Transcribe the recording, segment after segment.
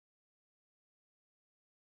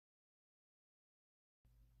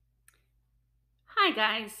Hi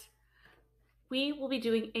guys! We will be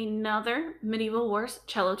doing another Medieval Wars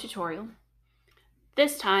cello tutorial.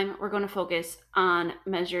 This time we're going to focus on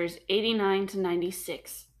measures 89 to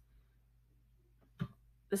 96.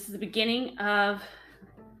 This is the beginning of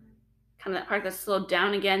kind of that part that's slowed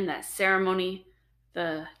down again, that ceremony.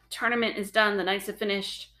 The tournament is done, the knights have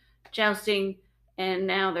finished jousting, and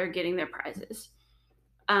now they're getting their prizes.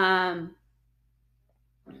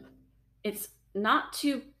 It's not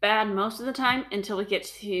too bad most of the time until we get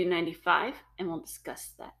to 95, and we'll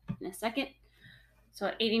discuss that in a second. So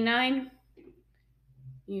at 89,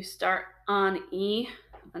 you start on E,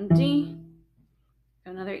 on D,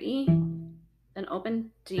 another E, then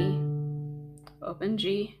open D, open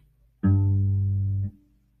G,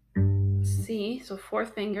 C, so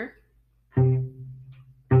fourth finger,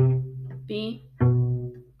 B,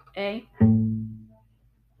 A,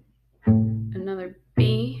 another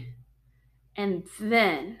B, and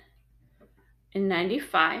then in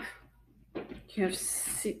 95, you have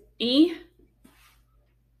C, E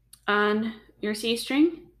on your C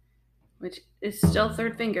string, which is still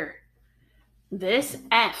third finger. This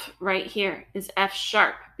F right here is F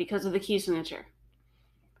sharp because of the key signature.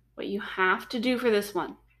 What you have to do for this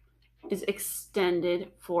one is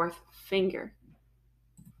extended fourth finger.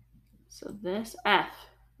 So this F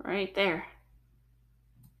right there,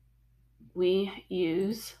 we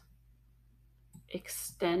use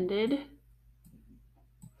extended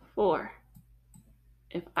 4.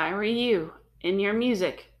 If I were you in your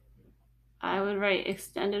music, I would write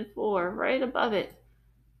extended 4 right above it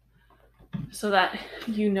so that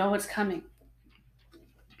you know what's coming.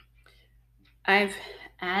 I've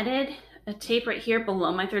added a tape right here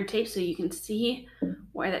below my third tape so you can see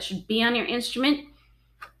where that should be on your instrument.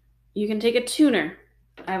 You can take a tuner.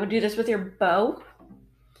 I would do this with your bow.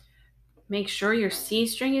 Make sure your C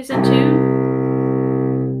string is in tune.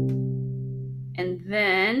 And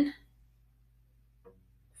then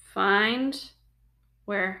find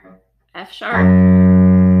where F sharp,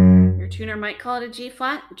 your tuner might call it a G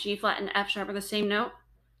flat. G flat and F sharp are the same note.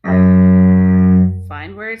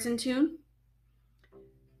 Find where it's in tune.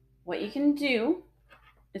 What you can do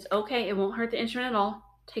is, okay, it won't hurt the instrument at all.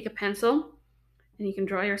 Take a pencil and you can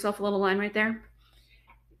draw yourself a little line right there.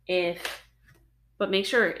 But make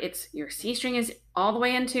sure it's your C string is all the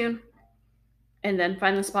way in tune, and then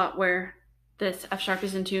find the spot where this F sharp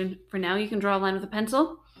is in tune. For now, you can draw a line with a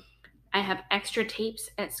pencil. I have extra tapes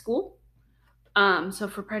at school. So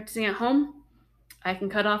for practicing at home, I can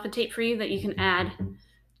cut off a tape for you that you can add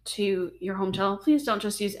to your home cello. Please don't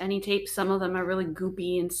just use any tape. Some of them are really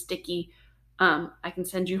goopy and sticky. I can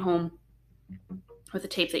send you home with a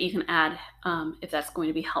tape that you can add if that's going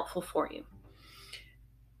to be helpful for you.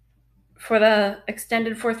 For the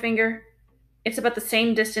extended fourth finger, it's about the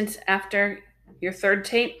same distance after your third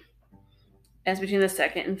tape as between the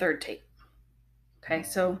second and third tape. Okay,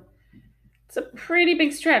 so it's a pretty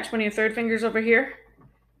big stretch when your third finger's over here.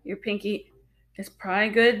 Your pinky is probably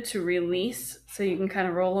good to release so you can kind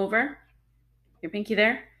of roll over your pinky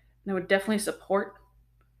there. And I would definitely support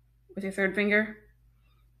with your third finger.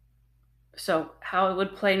 So how it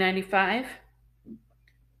would play 95, you've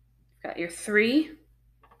got your 3,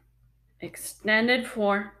 extended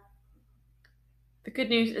 4. The good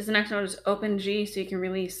news is the next note is open G, so you can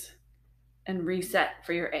release and reset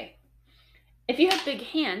for your A. If you have big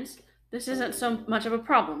hands, this isn't so much of a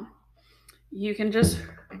problem. You can just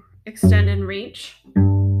extend and reach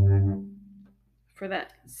for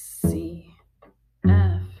that C,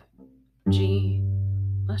 F, G.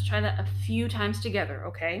 Let's try that a few times together,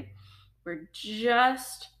 okay? We're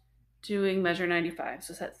just doing measure 95.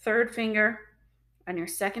 So it's that third finger on your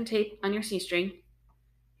second tape on your C string.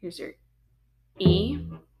 Here's your E.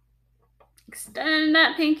 Extend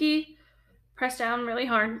that pinky. Press down really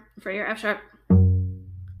hard for your F sharp.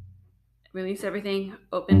 Release everything.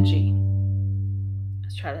 Open G.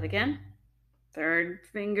 Let's try that again. Third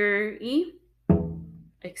finger E.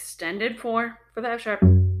 Extended 4 for the F sharp.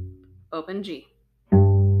 Open G.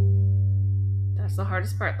 That's the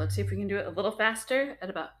hardest part. Let's see if we can do it a little faster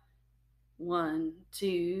at about 1,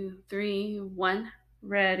 2, 3, 1.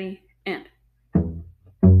 Ready, and.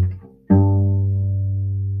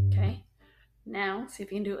 Okay. Now, see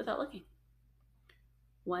if you can do it without looking.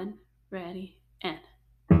 1, ready, and.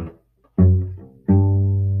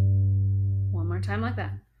 One more time like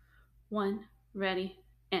that. 1, ready,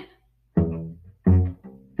 and.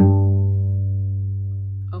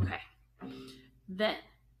 Okay. Then,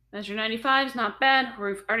 measure 95 is not bad.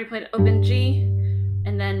 We've already played open G.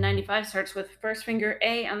 And then 95 starts with first finger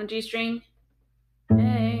A on the G string.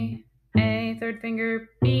 A, third finger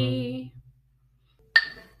B.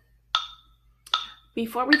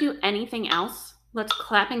 Before we do anything else, Let's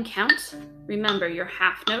clap and count. Remember, your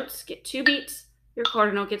half notes get 2 beats, your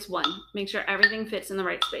quarter note gets 1. Make sure everything fits in the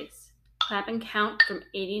right space. Clap and count from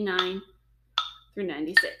 89 through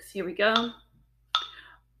 96. Here we go.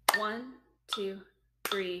 1, 2,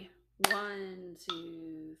 3. 1,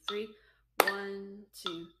 2, 3. 1,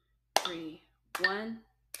 2, 3. 1,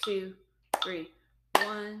 2, 3.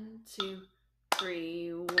 1, 2,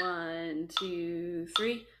 3. 1, 2,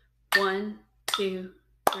 3. 1, 2,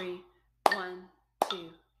 3. 1, 2,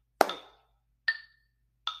 3.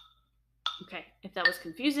 Okay, if that was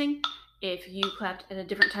confusing, if you clapped at a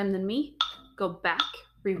different time than me, go back,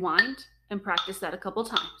 rewind, and practice that a couple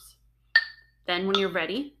times. Then when you're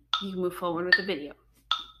ready, you can move forward with the video.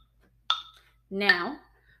 Now,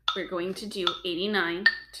 we're going to do 89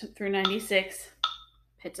 through 96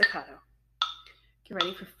 pizzicato. Get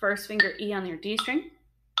ready for first finger E on your D string.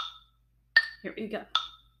 Here we go.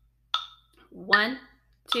 1,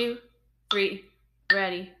 2, 3,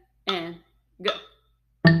 ready, and go.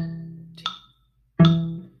 1, 2,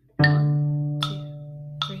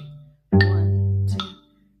 3. 1, 2,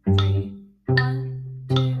 3. 1,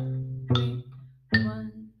 2, 3.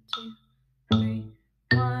 1, 2, 3.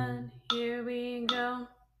 1. Here we go.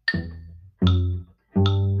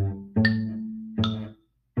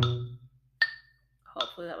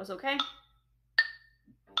 Hopefully that was okay.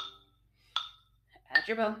 Add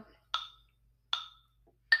your bow.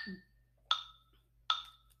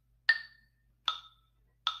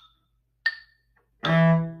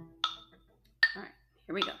 All right,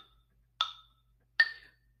 here we go.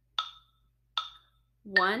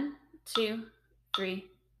 1, 2, 3,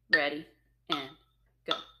 ready, and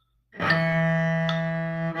go.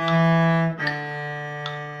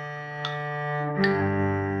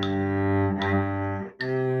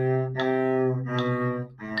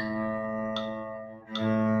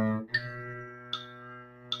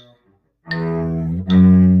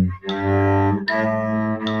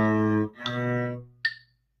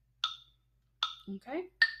 Okay.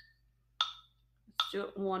 Let's do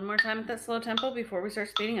it one more time at that slow tempo before we start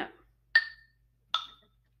speeding up.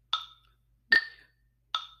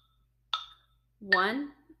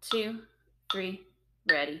 1, 2, 3,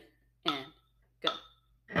 ready, and go.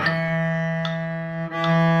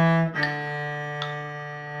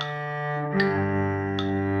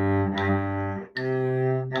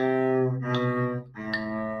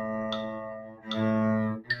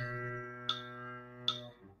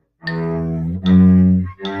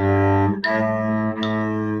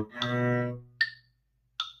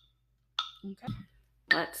 Okay.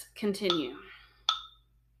 Let's continue.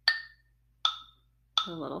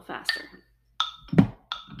 A little faster.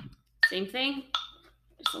 Same thing,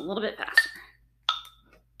 just a little bit faster.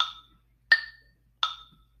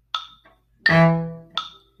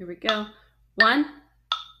 Here we go. 1,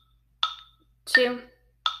 2,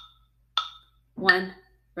 1,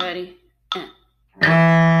 ready, and.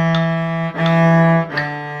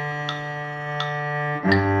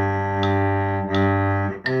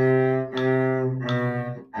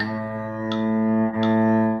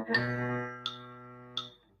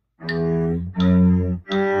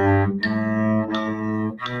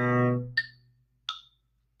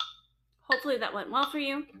 Hopefully that went well for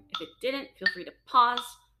you. If it didn't, feel free to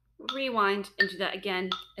pause, rewind, and do that again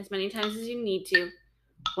as many times as you need to.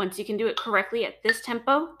 Once you can do it correctly at this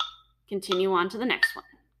tempo, continue on to the next one.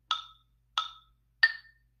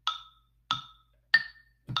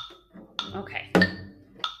 Okay.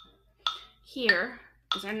 Here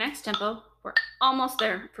is our next tempo. We're almost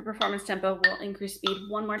there for performance tempo. We'll increase speed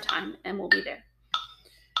one more time and we'll be there.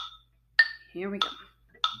 Here we go.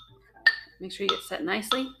 Make sure you get set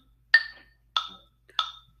nicely.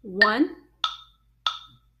 1,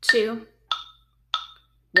 2,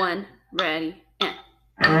 1, ready, and.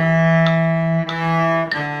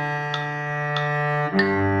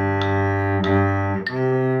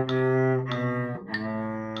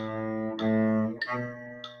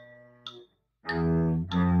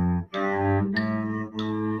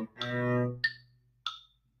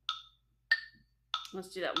 Let's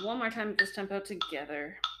do that one more time at this tempo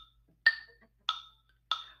together.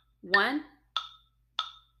 1,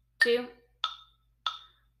 2,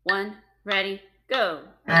 1, ready, go.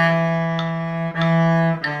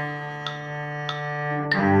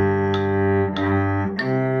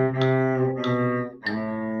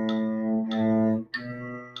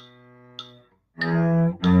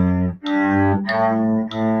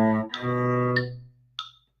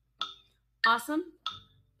 Awesome.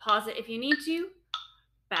 Pause it if you need to.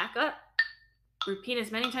 Back up. Repeat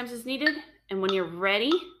as many times as needed. And when you're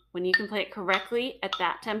ready, when you can play it correctly at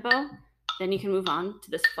that tempo, then you can move on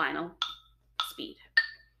to this final speed.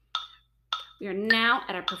 We are now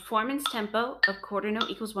at our performance tempo of quarter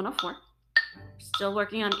note equals 104. Still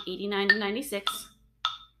working on 89 to 96.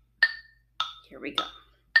 Here we go.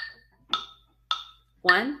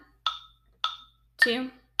 1,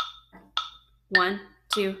 2, 1,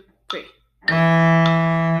 2, 3.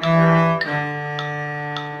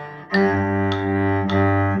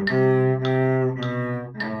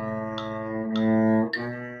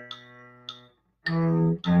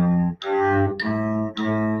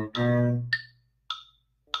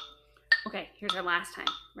 Okay, here's our last time.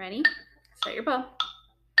 Ready? Set your bow.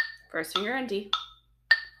 First finger on D.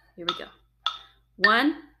 Here we go.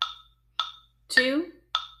 1, 2,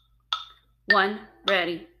 1,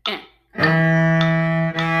 ready, and.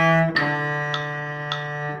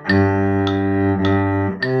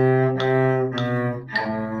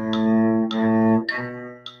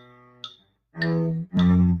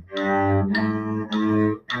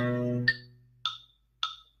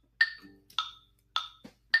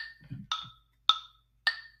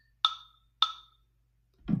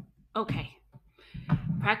 Okay.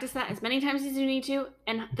 Practice that as many times as you need to,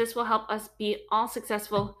 and this will help us be all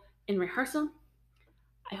successful in rehearsal.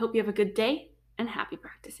 I hope you have a good day and happy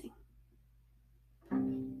practicing.